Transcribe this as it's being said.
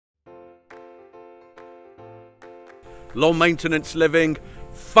low maintenance living,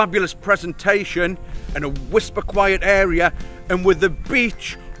 fabulous presentation and a whisper quiet area, and with the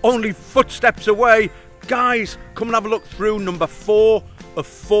beach only footsteps away. Guys, come and have a look through number 4 of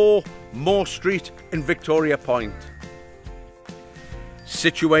 4 Moore Street in Victoria Point.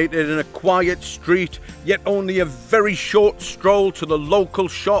 Situated in a quiet street, yet only a very short stroll to the local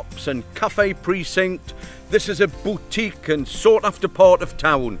shops and cafe precinct, this is a boutique and sought after part of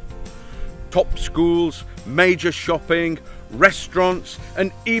town. Top schools, major shopping, restaurants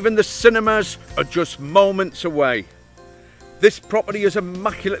and even the cinemas are just moments away. This property is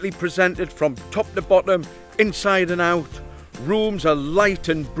immaculately presented from top to bottom, inside and out. Rooms are light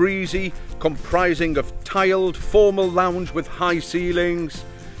and breezy, comprising of tiled formal lounge with high ceilings,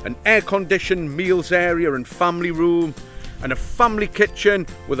 an air-conditioned meals area and family room, and a family kitchen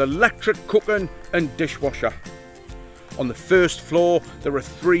with electric cooking and dishwasher. On the first floor there are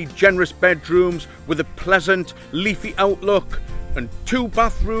 3 generous bedrooms with a pleasant leafy outlook and 2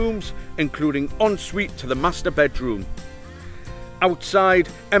 bathrooms, including ensuite to the master bedroom. Outside,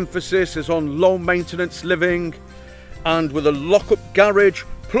 emphasis is on low maintenance living, and with a lock-up garage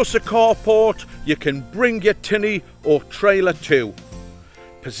plus a carport, you can bring your tinny or trailer too.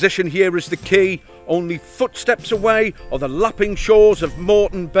 Position here is the key. Only footsteps away are the lapping shores of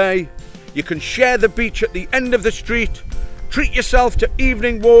Moreton Bay. You can share the beach at the end of the street, treat yourself to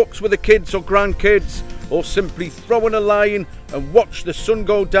evening walks with the kids or grandkids, or simply throw in a line and watch the sun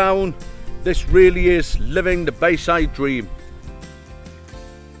go down. This really is living the Bayside dream.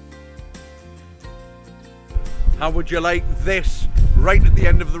 How would you like this right at the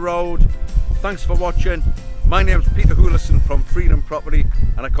end of the road? Thanks for watching. My name's Peter Houliston from Freedom Property,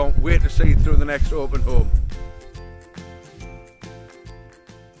 and I can't wait to see you through the next open home.